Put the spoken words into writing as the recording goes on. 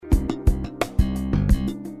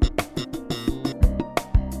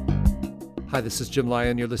Hi, this is Jim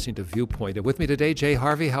Lyon. You're listening to Viewpoint. And with me today, Jay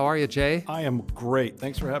Harvey. How are you, Jay? I am great.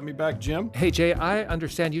 Thanks for having me back, Jim. Hey, Jay, I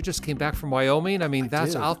understand you just came back from Wyoming. I mean,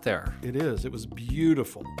 that's did. out there. It is. It was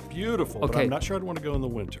beautiful. Beautiful. But Okay. I'm not sure I'd want to go in the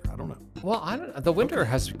winter. I don't know. Well, the winter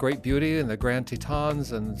has great beauty and the Grand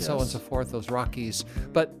Tetons and so on and Yes. so forth, those Rockies.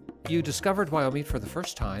 But you discovered Wyoming for the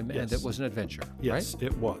first time, and Yes. it was an adventure, Yes, right?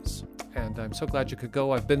 it was. And I'm so glad you could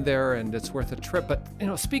go. I've been there, and it's worth a trip. But,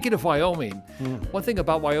 speaking of Wyoming, one thing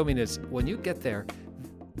about Wyoming is when you get there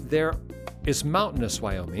is mountainous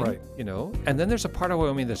Wyoming, Right. and then there's a part of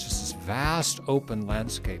Wyoming that's just this vast open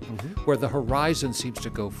landscape where the horizon seems to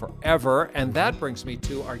go forever. And that brings me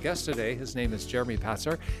to our guest today. His name is Jeremy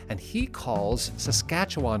Patzer, and he calls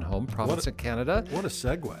Saskatchewan home, province in Canada. What a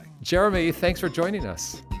segue. Jeremy, thanks for joining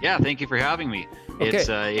us. Yeah, thank you for having me. Okay. It's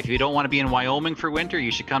if you don't want to be in Wyoming for winter,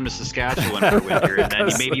 you should come to Saskatchewan for winter, and then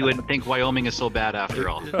maybe you wouldn't think Wyoming is so bad after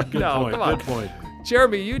all. Good No, point. come on. Good point.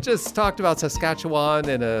 Jeremy, you just talked about Saskatchewan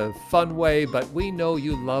in a fun way, but we know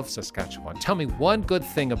you love Saskatchewan. Tell me one good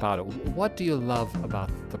thing about it. What do you love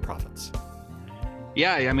about the province?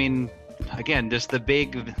 Yeah, I mean, again, just the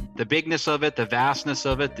bigness of it, the vastness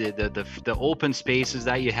of it, the open spaces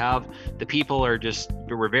that you have. The people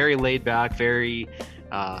we're very laid back, very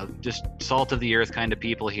just salt of the earth kind of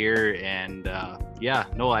people here, and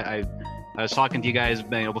I was talking to you guys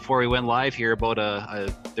before we went live here about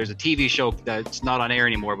there's a TV show that's not on air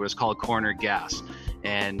anymore, but it's called Corner Gas.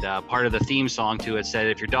 And part of the theme song to it said,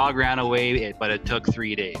 if your dog ran away, but it took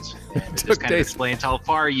 3 days. And it just kind of explains how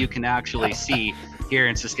far you can actually see here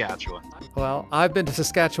in Saskatchewan. Well, I've been to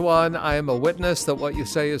Saskatchewan. I am a witness that what you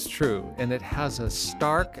say is true, and it has a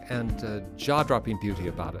stark and jaw-dropping beauty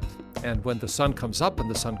about it. And when the sun comes up and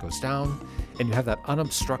the sun goes down, and you have that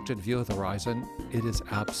unobstructed view of the horizon, it is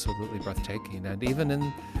absolutely breathtaking. And even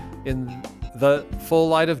in the full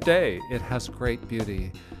light of day, it has great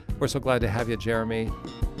beauty. We're so glad to have you, Jeremy.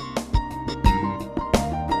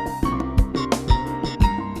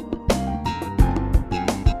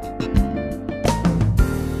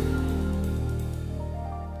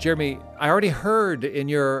 Jeremy, I already heard in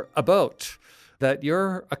your about that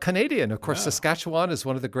you're a Canadian. Of course, Yeah. Saskatchewan is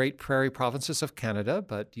one of the great prairie provinces of Canada,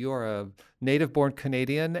 but you are a native-born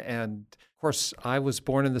Canadian. And of course, I was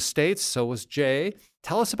born in the States, so was Jay.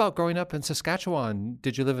 Tell us about growing up in Saskatchewan.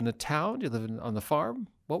 Did you live in a town? Did you live on the farm?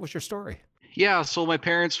 What was your story? Yeah, so my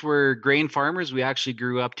parents were grain farmers. We actually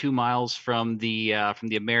grew up 2 miles from the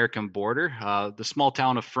American border. The small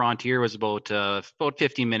town of Frontier was about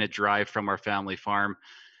 15-minute drive from our family farm.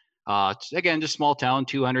 Again, just small town,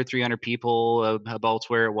 200, 300 people, about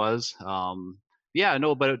where it was.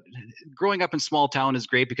 But growing up in small town is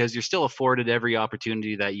great because you're still afforded every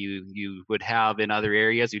opportunity that you would have in other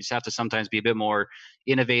areas. You just have to sometimes be a bit more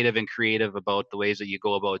innovative and creative about the ways that you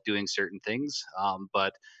go about doing certain things.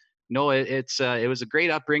 It was a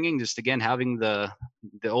great upbringing. Just again, having the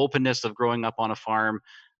openness of growing up on a farm,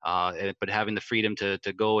 but having the freedom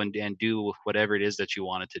to go and do whatever it is that you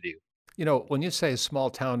wanted to do. When you say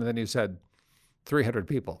small town and then you said 300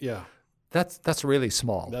 people, Yeah. that's really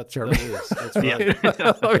small, Jeremy. That's right.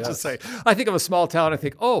 Let me Yes. just say, I think of a small town, I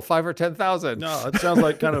think, 5 or 10,000. No, it sounds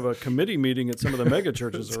like kind of a committee meeting at some of the mega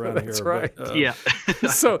churches around here. That's right. But, Yeah.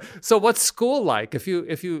 So what's school like? If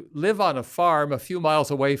you live on a farm a few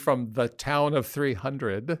miles away from the town of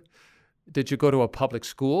 300, did you go to a public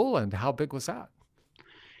school, and how big was that?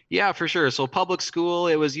 Yeah, for sure. So public school,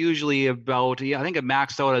 it was usually about, I think it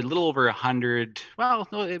maxed out a little over 100,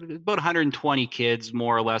 about 120 kids,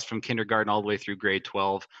 more or less, from kindergarten all the way through grade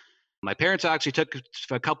 12. My parents actually took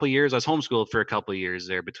a couple of years. I was homeschooled for a couple of years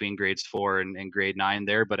there between grades 4 and grade 9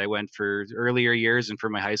 there, but I went for earlier years and for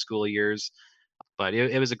my high school years. But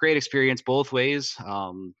it was a great experience both ways.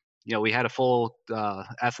 We had a full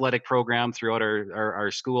athletic program throughout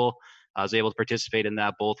our school. I was able to participate in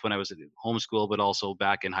that both when I was at homeschool, but also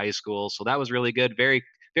back in high school. So that was really good. Very,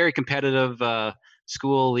 very competitive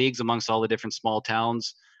school leagues amongst all the different small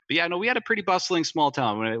towns. But yeah, no, we had a pretty bustling small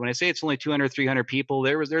town. When I say it's only 200, 300 people,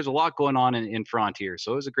 there's a lot going on in Frontier.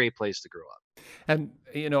 So it was a great place to grow up. And,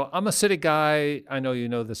 I'm a city guy. I know you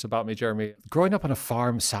know this about me, Jeremy. Growing up on a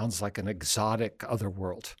farm sounds like an exotic other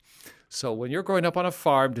world. So when you're growing up on a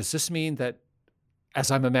farm, does this mean that,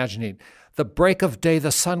 as I'm imagining, the break of day,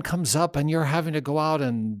 the sun comes up and you're having to go out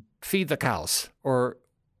and feed the cows? Or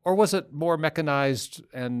was it more mechanized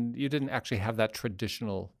and you didn't actually have that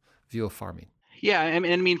traditional view of farming? Yeah, I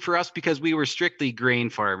mean, for us, because we were strictly grain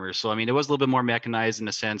farmers, so I mean, it was a little bit more mechanized in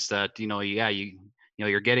the sense that you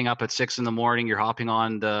you're getting up at 6 a.m, you're hopping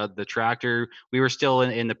on the tractor. We were still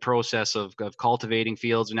in the process of cultivating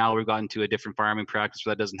fields. Now we've gotten to a different farming practice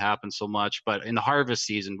where that doesn't happen so much. But in the harvest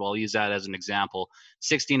season, we'll use that as an example.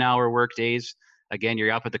 16-hour work days. Again,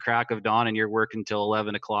 you're up at the crack of dawn and you're working till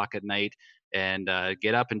 11 o'clock at night, and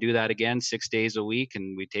get up and do that again 6 days a week.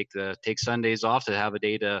 And we take Sundays off to have a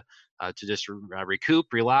day to just recoup,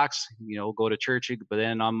 relax, go to church. But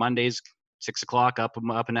then on Mondays, 6 o'clock, up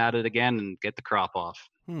and at it again and get the crop off.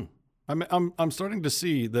 I'm starting to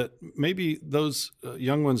see that maybe those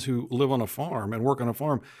young ones who live on a farm and work on a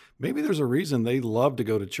farm, maybe there's a reason they love to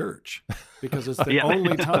go to church, because it's the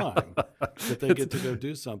only time that they get to go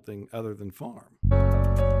do something other than farm.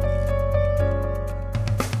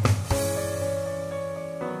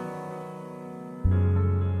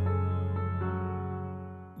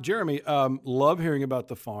 Jeremy, love hearing about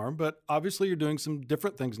the farm, but obviously you're doing some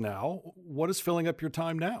different things now. What is filling up your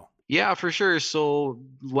time now? Yeah, for sure. So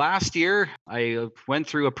last year, I went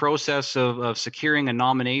through a process of securing a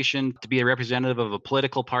nomination to be a representative of a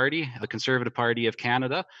political party, the Conservative Party of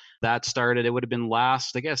Canada. That started, it would have been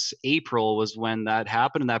last, I guess, April was when that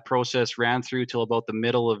happened. And that process ran through till about the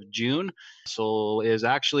middle of June. So it was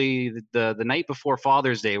actually the night before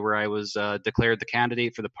Father's Day where I was declared the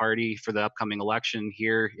candidate for the party for the upcoming election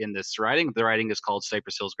here in this riding. The riding is called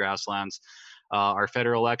Cypress Hills Grasslands. Our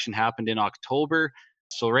federal election happened in October.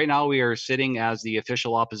 So right now we are sitting as the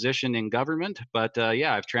official opposition in government, but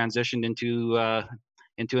I've transitioned into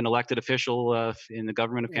an elected official in the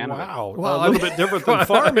government of Canada. Wow, a little bit different than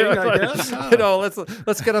farming, I guess.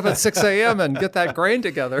 Let's get up at 6 a.m. and get that grain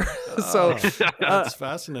together. So that's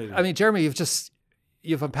fascinating. I mean, Jeremy,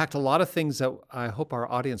 you've unpacked a lot of things that I hope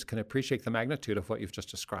our audience can appreciate the magnitude of what you've just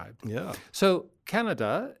described. Yeah. So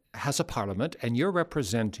Canada has a parliament, and you're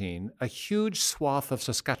representing a huge swath of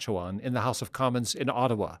Saskatchewan in the House of Commons in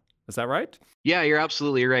Ottawa. Is that right? Yeah, you're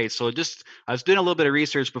absolutely right. So I was doing a little bit of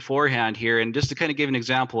research beforehand here, and just to kind of give an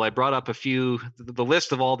example, I brought up the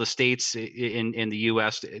list of all the states in the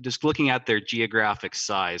U.S., just looking at their geographic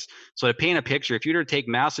size. So to paint a picture, if you were to take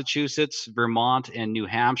Massachusetts, Vermont, and New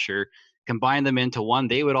Hampshire, combine them into one,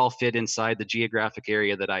 they would all fit inside the geographic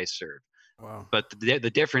area that I serve. Wow. But the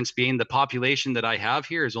difference being the population that I have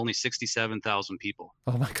here is only 67,000 people.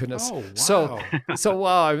 Oh my goodness. Oh, wow. So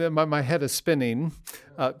wow, my head is spinning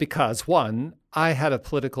because one, I had a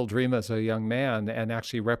political dream as a young man and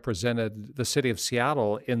actually represented the city of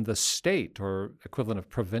Seattle in the state or equivalent of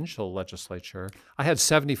provincial legislature. I had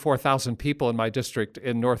 74,000 people in my district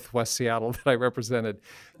in Northwest Seattle that I represented.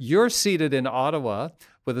 You're seated in Ottawa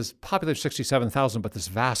with this population of 67,000, but this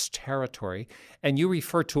vast territory. And you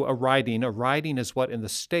refer to a riding. A riding is what in the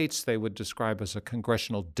States they would describe as a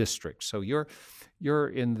congressional district. So you're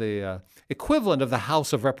in the equivalent of the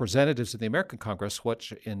House of Representatives in the American Congress,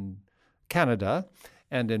 which in Canada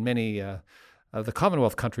and in many of the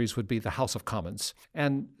Commonwealth countries would be the House of Commons.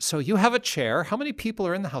 And so you have a chair. How many people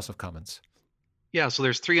are in the House of Commons? Yeah, so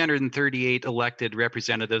there's 338 elected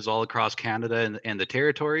representatives all across Canada and the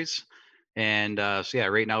territories. And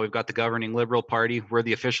right now we've got the governing Liberal Party. We're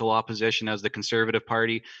the official opposition as the Conservative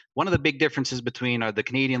Party. One of the big differences between the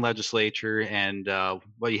Canadian legislature and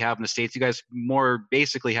what you have in the States, you guys more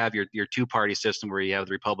basically have your two-party system where you have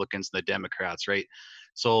the Republicans and the Democrats, right?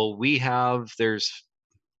 So there's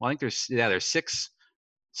six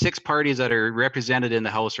parties that are represented in the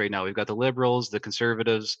House right now. We've got the Liberals, the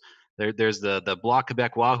Conservatives. There's the Bloc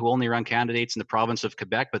Québécois, who only run candidates in the province of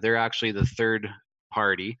Quebec, but they're actually the third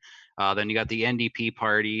party. Then you got the NDP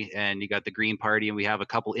party and you got the Green Party, and we have a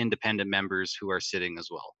couple independent members who are sitting as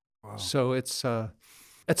well. Wow. So it's a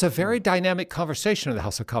very dynamic conversation in the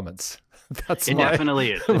House of Commons.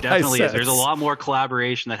 Definitely is. It definitely is. There's a lot more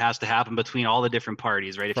collaboration that has to happen between all the different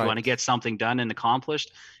parties, right? If you want to get something done and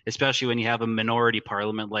accomplished, especially when you have a minority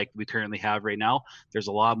parliament like we currently have right now, there's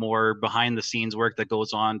a lot more behind the scenes work that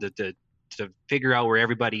goes on to figure out where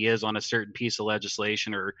everybody is on a certain piece of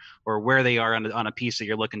legislation or where they are on a piece that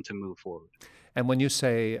you're looking to move forward. And when you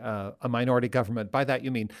say a minority government, by that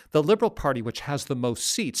you mean the Liberal Party, which has the most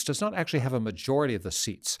seats, does not actually have a majority of the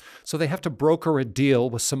seats. So they have to broker a deal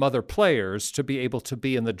with some other players to be able to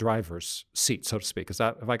be in the driver's seat, so to speak.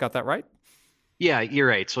 Have I got that right? Yeah, you're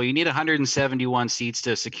right. So you need 171 seats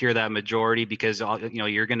to secure that majority because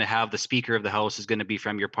you're going to have the Speaker of the House is going to be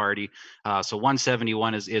from your party. So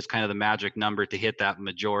 171 is kind of the magic number to hit that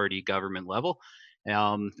majority government level.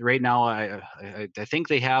 Right now, I think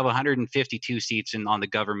they have 152 seats on the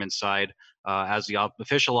government side. As the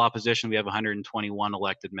official opposition, we have 121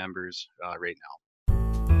 elected members right now.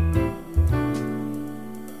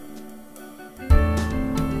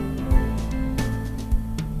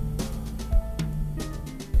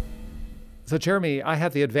 So, Jeremy, I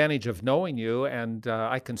have the advantage of knowing you, and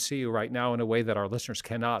I can see you right now in a way that our listeners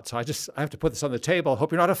cannot. So I have to put this on the table.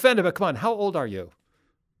 Hope you're not offended, but come on, how old are you?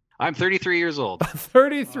 I'm 33 years old.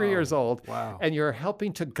 33 years old. Wow. And you're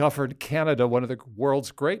helping to govern Canada, one of the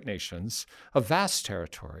world's great nations, a vast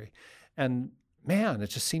territory. And man, it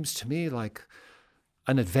just seems to me like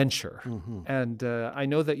an adventure. Mm-hmm. And I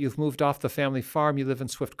know that you've moved off the family farm. You live in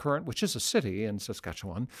Swift Current, which is a city in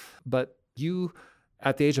Saskatchewan. But you,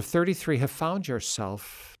 at the age of 33, have found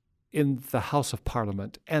yourself in the House of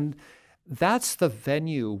Parliament. And that's the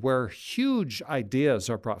venue where huge ideas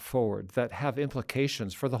are brought forward that have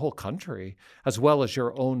implications for the whole country, as well as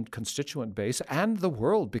your own constituent base and the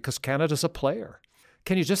world, because Canada's a player.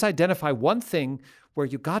 Can you just identify one thing where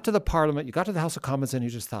you got to the Parliament, you got to the House of Commons, and you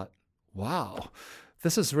just thought, wow,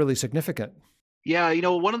 this is really significant? Yeah,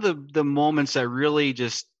 one of the moments that really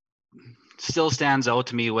just still stands out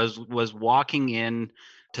to me was walking in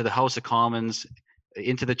to the House of Commons,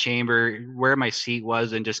 into the chamber where my seat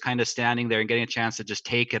was, and just kind of standing there and getting a chance to just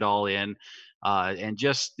take it all in, and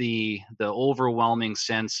just the overwhelming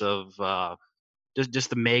sense of just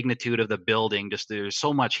the magnitude of the building. Just there's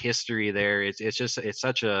so much history there. It's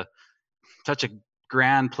such a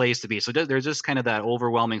grand place to be. So there's just kind of that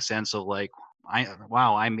overwhelming sense of like,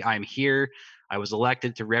 I'm here. I was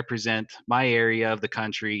elected to represent my area of the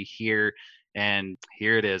country here, and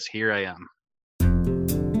here it is. Here I am.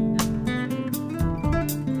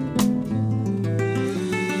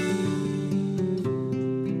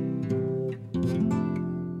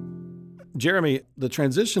 Jeremy, the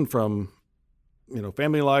transition from,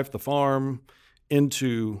 family life, the farm,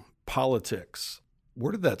 into politics,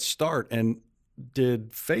 where did that start? And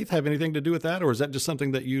did faith have anything to do with that? Or is that just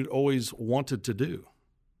something that you'd always wanted to do?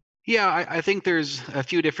 Yeah, I think there's a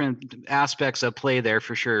few different aspects at play there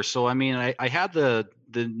for sure. So, I mean, I had the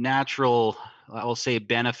natural, I'll say,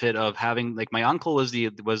 benefit of having, like, my uncle was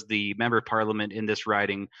the member of parliament in this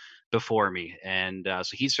riding before me. And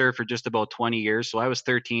so he served for just about 20 years. So I was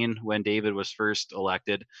 13 when David was first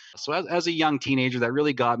elected. So as a young teenager, that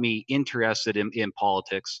really got me interested in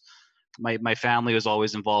politics. My family was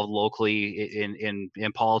always involved locally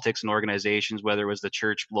in politics and organizations, whether it was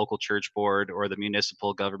the local church board or the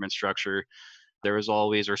municipal government structure. There was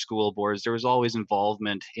always, or school boards, there was always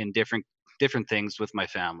involvement in different things with my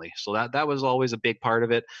family. So that was always a big part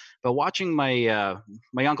of it. But watching my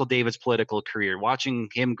Uncle David's political career, watching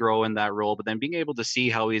him grow in that role, but then being able to see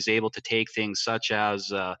how he's able to take things such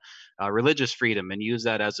as religious freedom and use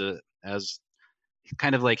that as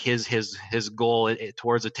kind of like his goal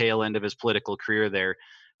towards the tail end of his political career there.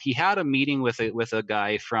 He had a meeting with a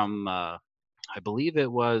guy from I believe it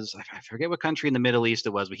was, I forget what country in the Middle East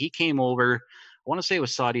it was, but he came over. I want to say it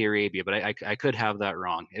was Saudi Arabia, but I could have that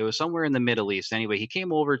wrong. It was somewhere in the Middle East. Anyway, he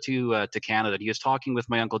came over to Canada. He was talking with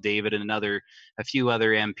my Uncle David and a few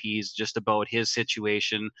other MPs just about his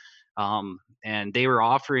situation. And they were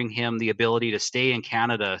offering him the ability to stay in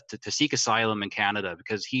Canada, to seek asylum in Canada,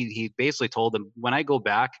 because he basically told them, when I go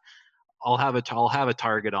back, I'll have a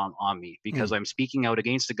target on me, because I'm speaking out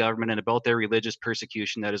against the government and about their religious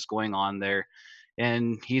persecution that is going on there.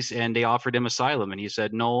 And they offered him asylum, and he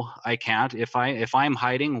said, no, I can't. If I'm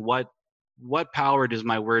hiding, what power does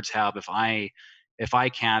my words have if I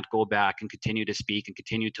can't go back and continue to speak and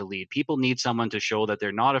continue to lead? People need someone to show that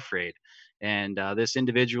they're not afraid. And this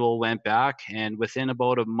individual went back, and within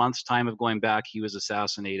about a month's time of going back, he was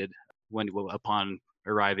assassinated upon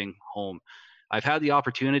arriving home. I've had the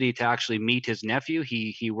opportunity to actually meet his nephew.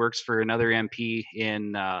 He works for another MP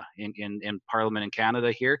in Parliament in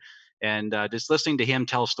Canada here, and just listening to him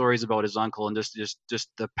tell stories about his uncle, and just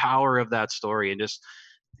the power of that story, and just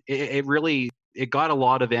it really got a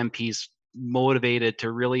lot of MPs motivated to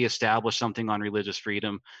really establish something on religious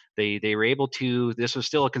freedom. They were able to. This was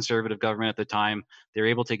still a conservative government at the time. They were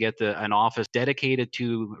able to get an office dedicated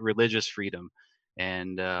to religious freedom.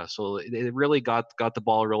 And so it really got the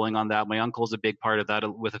ball rolling on that. My uncle's a big part of that,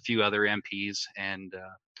 with a few other MPs. And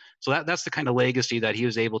so that's the kind of legacy that he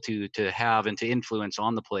was able to have and to influence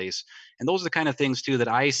on the place. And those are the kind of things, too, that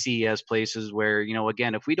I see as places where,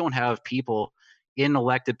 again, if we don't have people in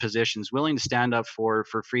elected positions willing to stand up for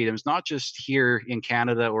freedoms, not just here in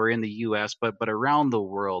Canada or in the US, but around the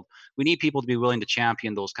world, we need people to be willing to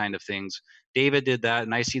champion those kind of things. David did that,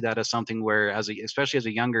 and I see that as something where, especially as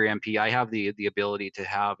a younger MP, I have the ability to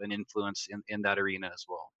have an influence in that arena as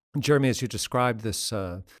well. Jeremy, as you described this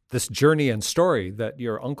journey and story that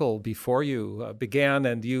your uncle before you began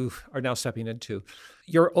and you are now stepping into,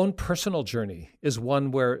 your own personal journey is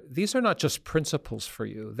one where these are not just principles for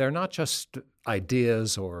you. They're not just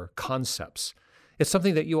ideas or concepts. It's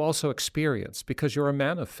something that you also experience because you're a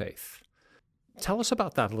man of faith. Tell us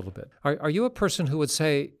about that a little bit. Are you a person who would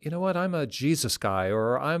say, you know what, I'm a Jesus guy,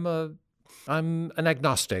 or I'm an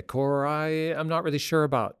agnostic, or I am not really sure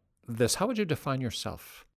about this? How would you define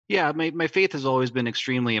yourself? Yeah, my faith has always been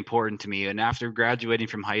extremely important to me. And after graduating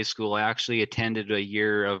from high school, I actually attended a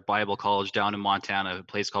year of Bible college down in Montana, a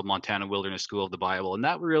place called Montana Wilderness School of the Bible. And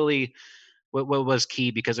that really what was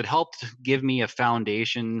key, because it helped give me a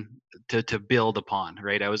foundation to build upon,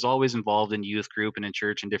 right? I was always involved in youth group and in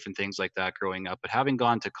church and different things like that growing up. But having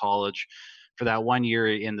gone to college for that 1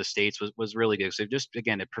 year in the States was really good. So just,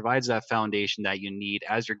 again, it provides that foundation that you need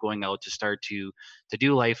as you're going out to start to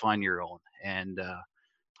do life on your own. And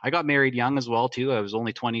I got married young as well too. I was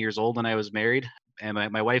only 20 years old when I was married, and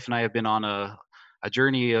my wife and I have been on a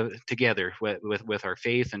journey together with our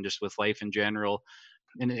faith and just with life in general.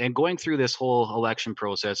 And going through this whole election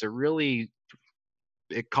process,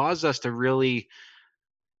 it caused us to really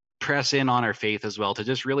press in on our faith as well, to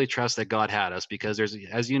just really trust that God had us, because there's,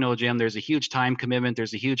 as you know, Jim, there's a huge time commitment,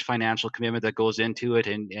 there's a huge financial commitment that goes into it,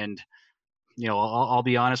 and you know, I'll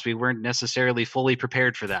be honest, we weren't necessarily fully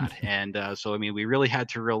prepared for that. And so, I mean, we really had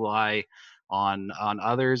to rely on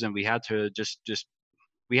others, and we had to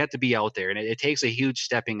we had to be out there. And it takes a huge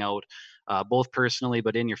stepping out, both personally,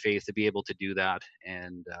 but in your faith, to be able to do that.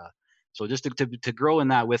 And so just to grow in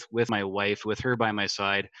that with my wife, with her by my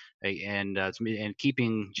side, and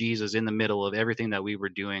keeping Jesus in the middle of everything that we were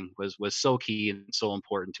doing was so key and so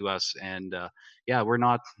important to us. And yeah,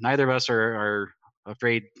 neither of us are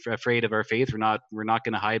afraid of our faith. We're not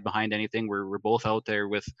going to hide behind anything. We're both out there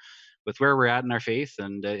with where we're at in our faith,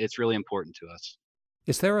 and it's really important to us.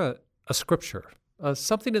 Is there a scripture,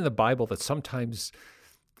 something in the Bible that sometimes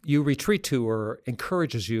you retreat to, or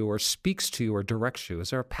encourages you, or speaks to you, or directs you? Is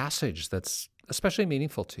there a passage that's especially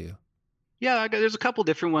meaningful to you? Yeah, there's a couple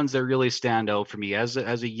different ones that really stand out for me. As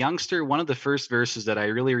a youngster, one of the first verses that I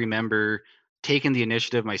really remember taking the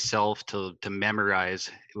initiative myself to memorize,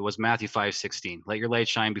 it was Matthew 5:16. Let your light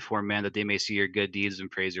shine before men, that they may see your good deeds and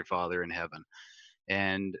praise your Father in heaven.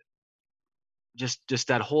 And just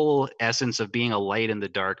that whole essence of being a light in the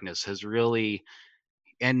darkness has really,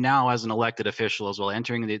 and now as an elected official as well,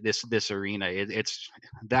 entering this arena, it's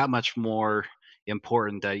that much more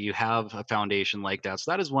important that you have a foundation like that.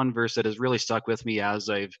 So that is one verse that has really stuck with me as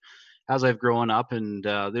I've grown up. And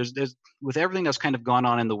there's with everything that's kind of gone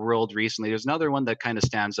on in the world recently, there's another one that kind of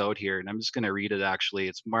stands out here, and I'm just going to read it. Actually,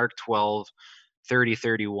 it's Mark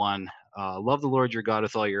 12:30-31. Love the Lord your God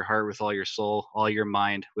with all your heart, with all your soul, all your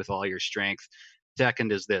mind, with all your strength.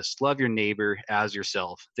 Second is this: love your neighbor as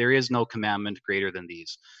yourself. There is no commandment greater than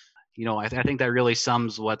these. You know, I think that really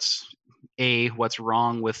sums what's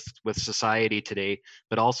wrong with society today,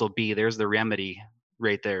 but also B, there's the remedy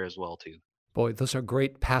right there as well too. Boy, those are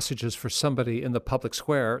great passages for somebody in the public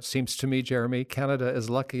square. It seems to me, Jeremy, Canada is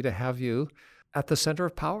lucky to have you at the center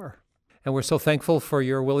of power. And we're so thankful for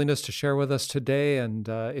your willingness to share with us today. And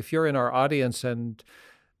if you're in our audience and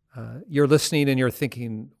you're listening and you're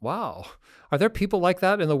thinking, wow, are there people like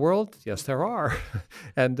that in the world? Yes, there are.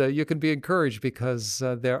 And you can be encouraged, because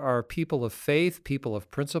there are people of faith, people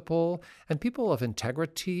of principle, and people of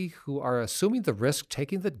integrity who are assuming the risk,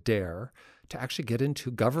 taking the dare to actually get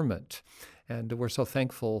into government. And we're so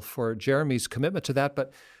thankful for Jeremy's commitment to that.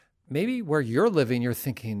 But maybe where you're living, you're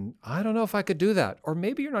thinking, I don't know if I could do that. Or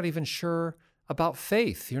maybe you're not even sure about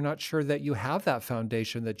faith. You're not sure that you have that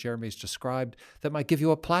foundation that Jeremy's described that might give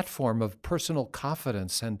you a platform of personal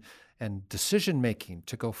confidence and decision-making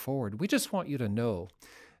to go forward. We just want you to know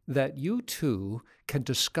that you too can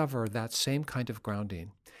discover that same kind of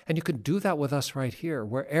grounding. And you can do that with us right here.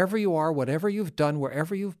 Wherever you are, whatever you've done,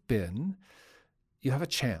 wherever you've been, you have a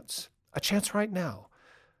chance right now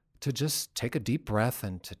to just take a deep breath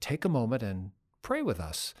and to take a moment and pray with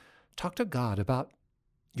us. Talk to God about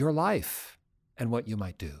your life and what you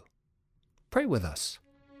might do. Pray with us.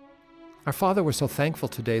 Our Father, we're so thankful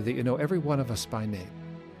today that you know every one of us by name,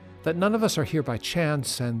 that none of us are here by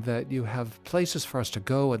chance, and that you have places for us to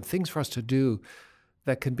go and things for us to do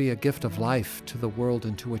that can be a gift of life to the world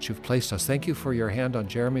into which you've placed us. Thank you for your hand on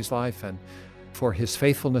Jeremy's life and for his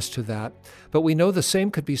faithfulness to that. But we know the same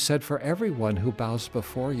could be said for everyone who bows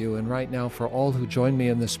before you. And right now, for all who join me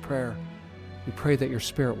in this prayer, we pray that your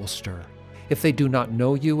Spirit will stir. If they do not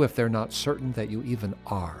know you, if they're not certain that you even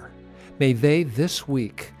are, may they this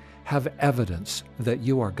week have evidence that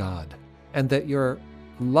you are God and that your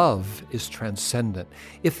love is transcendent.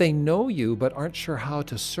 If they know you but aren't sure how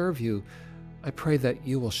to serve you, I pray that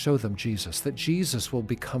you will show them Jesus, that Jesus will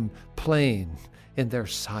become plain in their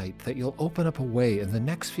sight, that you'll open up a way in the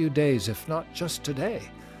next few days, if not just today,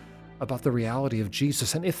 about the reality of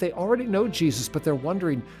Jesus. And if they already know Jesus, but they're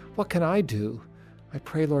wondering, what can I do? I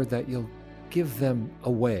pray, Lord, that you'll give them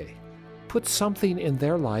away. Put something in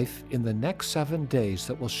their life in the next 7 days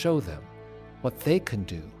that will show them what they can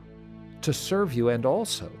do to serve you and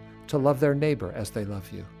also to love their neighbor as they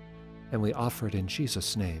love you. And we offer it in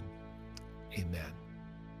Jesus' name. Amen.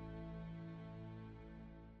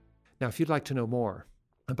 Now, if you'd like to know more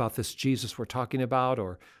about this Jesus we're talking about,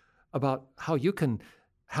 or about how you can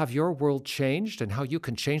have your world changed and how you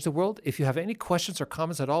can change the world, if you have any questions or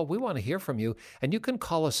comments at all, we want to hear from you. And you can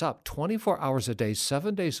call us up 24 hours a day,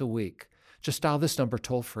 7 days a week. Just dial this number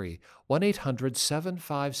toll free,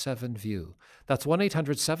 1-800-757-VIEW. That's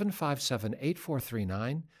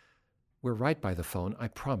 1-800-757-8439. We're right by the phone, I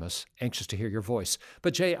promise, anxious to hear your voice.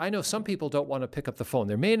 But Jay, I know some people don't want to pick up the phone.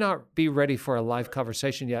 They may not be ready for a live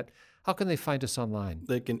conversation yet. How can they find us online?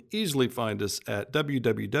 They can easily find us at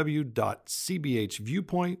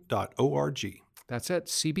www.cbhviewpoint.org. That's it,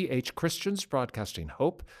 CBH Christians Broadcasting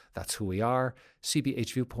Hope. That's who we are,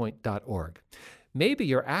 cbhviewpoint.org. Maybe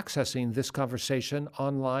you're accessing this conversation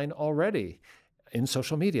online already in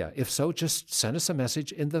social media. If so, just send us a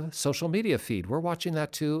message in the social media feed. We're watching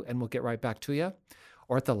that too, and we'll get right back to you.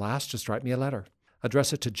 Or at the last, just write me a letter.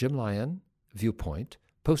 Address it to Jim Lyon, Viewpoint,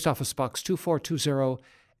 Post Office Box 2420,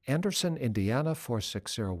 Anderson, Indiana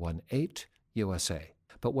 46018, USA.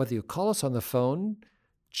 But whether you call us on the phone,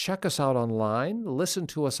 check us out online, listen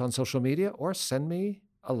to us on social media, or send me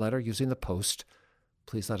a letter using the post,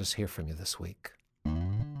 please let us hear from you this week.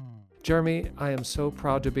 Jeremy, I am so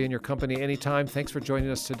proud to be in your company anytime. Thanks for joining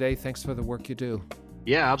us today. Thanks for the work you do.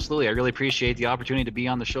 Yeah, absolutely. I really appreciate the opportunity to be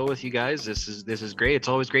on the show with you guys. This is great. It's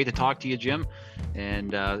always great to talk to you, Jim.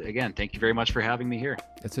 And again, thank you very much for having me here.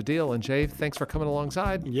 It's a deal. And Jay, thanks for coming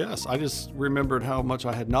alongside. Yes, I just remembered how much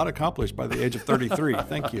I had not accomplished by the age of 33.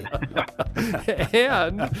 Thank you.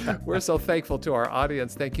 And we're so thankful to our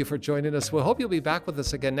audience. Thank you for joining us. We hope you'll be back with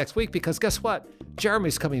us again next week, because guess what?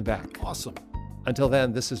 Jeremy's coming back. Awesome. Until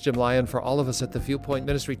then, this is Jim Lyon for all of us at the Viewpoint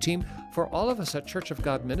Ministry team, for all of us at Church of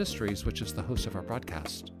God Ministries, which is the host of our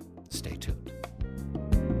broadcast. Stay tuned.